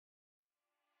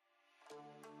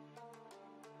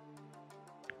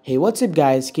Hey, what's up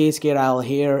guys, KSKRL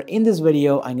here. In this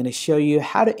video, I'm going to show you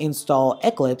how to install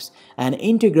Eclipse, an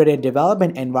integrated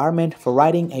development environment for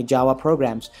writing a Java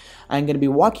programs. I'm going to be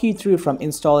walking you through from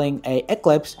installing a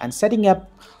Eclipse and setting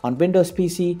up on Windows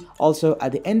PC. Also,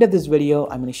 at the end of this video,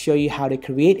 I'm going to show you how to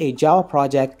create a Java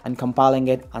project and compiling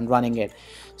it and running it.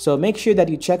 So make sure that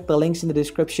you check the links in the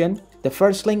description. The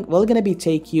first link will going to be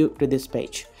take you to this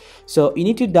page. So you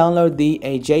need to download the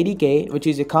A JDK, which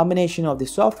is a combination of the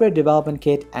software development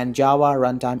kit and Java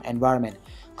runtime environment.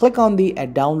 Click on the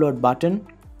download button.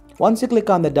 Once you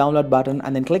click on the download button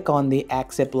and then click on the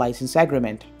accept license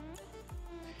agreement.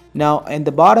 Now in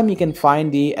the bottom you can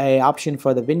find the option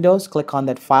for the Windows. Click on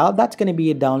that file. That's going to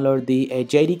be download the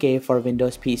JDK for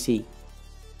Windows PC.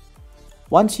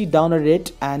 Once you download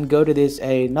it and go to this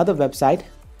another website,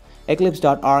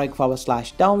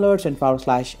 eclipse.org/downloads and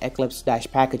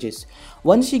 /eclipse-packages.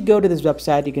 Once you go to this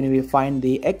website, you can find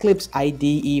the Eclipse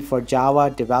IDE for Java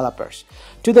developers.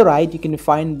 To the right, you can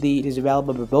find it is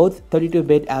available for both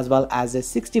 32-bit as well as the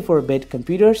 64-bit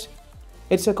computers.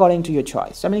 It's according to your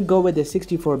choice. I'm going to go with the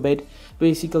 64-bit.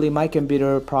 Basically, my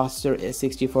computer processor is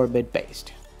 64-bit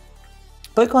based.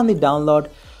 Click on the download.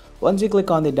 Once you click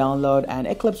on the download, and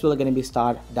Eclipse will going to be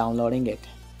start downloading it.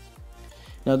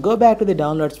 Now go back to the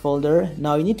downloads folder.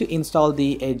 Now you need to install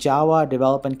the Java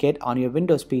development kit on your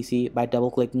Windows PC by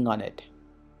double clicking on it.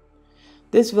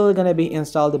 This will going to be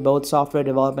installed the both software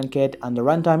development kit and the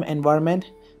runtime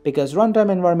environment, because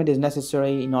runtime environment is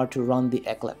necessary in order to run the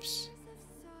Eclipse.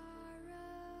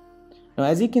 Now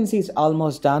as you can see, it's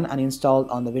almost done and installed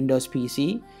on the Windows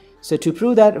PC. So to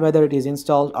prove that whether it is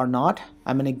installed or not,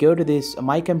 I'm going to go to this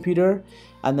my computer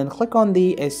and then click on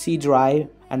the C drive,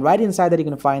 and right inside that you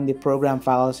can find the program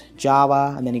files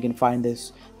Java, and then you can find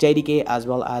this JDK as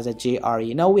well as a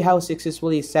JRE. Now we have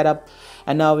successfully set up,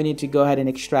 and now we need to go ahead and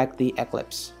extract the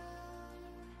Eclipse.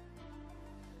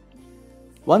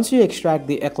 Once you extract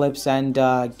the Eclipse and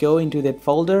go into that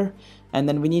folder, and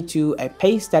then we need to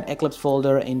paste that Eclipse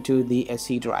folder into the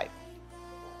C drive.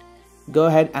 Go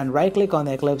ahead and right click on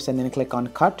the Eclipse and then click on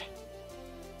cut.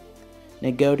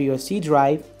 Now go to your C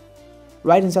drive.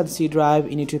 Right inside the C drive,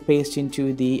 you need to paste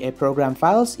into the program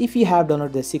files if you have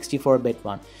downloaded the 64-bit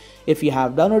one. If you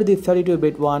have downloaded the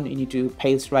 32-bit one, you need to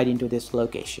paste right into this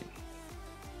location.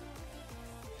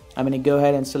 I'm going to go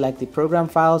ahead and select the program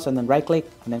files and then right click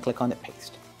and then click on the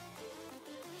paste.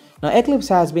 Now Eclipse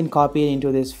has been copied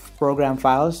into this program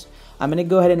files. I'm going to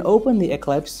go ahead and open the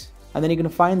Eclipse, and then you're going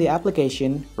to find the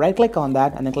application, right click on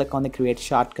that and then click on the create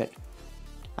shortcut.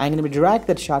 I'm going to drag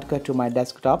that shortcut to my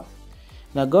desktop.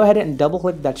 Now go ahead and double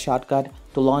click that shortcut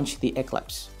to launch the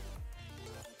Eclipse.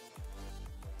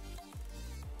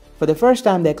 For the first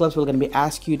time, the Eclipse will going to be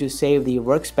ask you to save the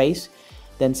workspace.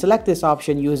 Then select this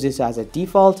option, use this as a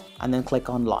default, and then click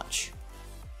on launch.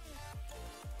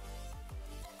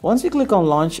 Once you click on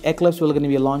launch, Eclipse will going to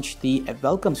be launch the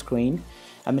welcome screen.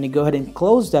 I'm going to go ahead and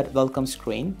close that welcome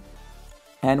screen.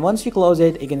 And once you close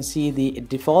it, you can see the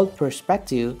default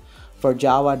perspective for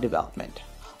Java development.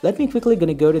 Let me quickly going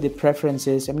to go to the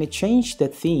preferences. I'm going to change the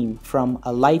theme from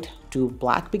a light to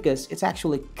black because it's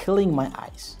actually killing my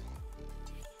eyes.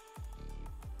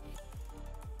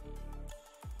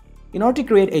 In order to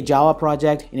create a Java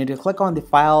project, you need to click on the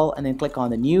file and then click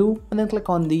on the new and then click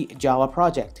on the Java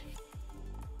project.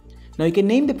 Now you can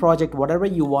name the project whatever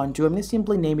you want to. I'm going to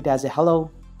simply name it as a hello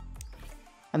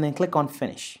and then click on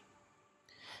finish.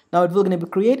 Now it will going to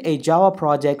create a Java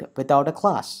project without a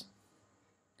class.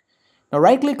 Now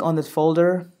right click on this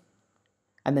folder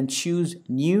and then choose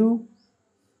new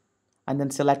and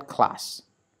then select class.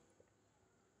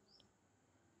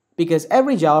 Because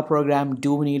every Java program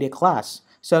do need a class.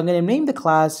 So I'm going to name the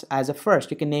class as a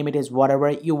first. You can name it as whatever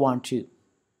you want to.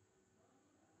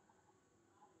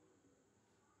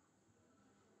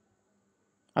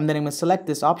 And then I'm going to select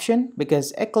this option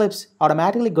because Eclipse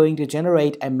automatically going to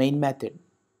generate a main method.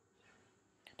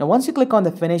 Now once you click on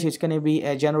the finish, it's going to be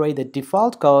generate the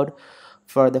default code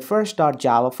for the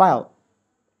first.java file.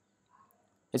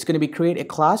 It's going to be create a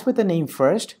class with the name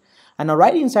first, and now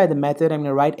right inside the method I'm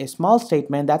going to write a small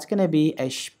statement that's going to be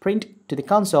a print to the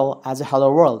console as a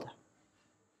hello world.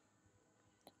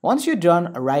 Once you're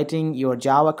done writing your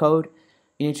Java code,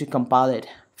 you need to compile it.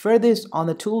 For this, on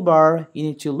the toolbar you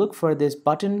need to look for this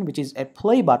button, which is a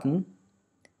play button.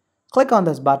 Click on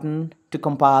this button to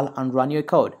compile and run your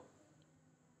code.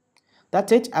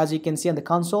 That's it. As you can see on the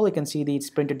console, you can see it's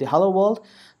printed the hello world.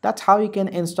 That's how you can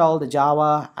install the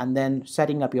Java and then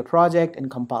setting up your project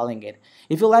and compiling it.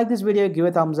 If you like this video, give it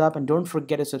a thumbs up and don't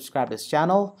forget to subscribe to this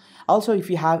channel. Also, if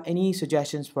you have any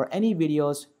suggestions for any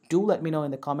videos, do let me know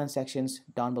in the comment sections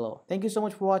down below. Thank you so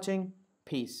much for watching.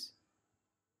 Peace.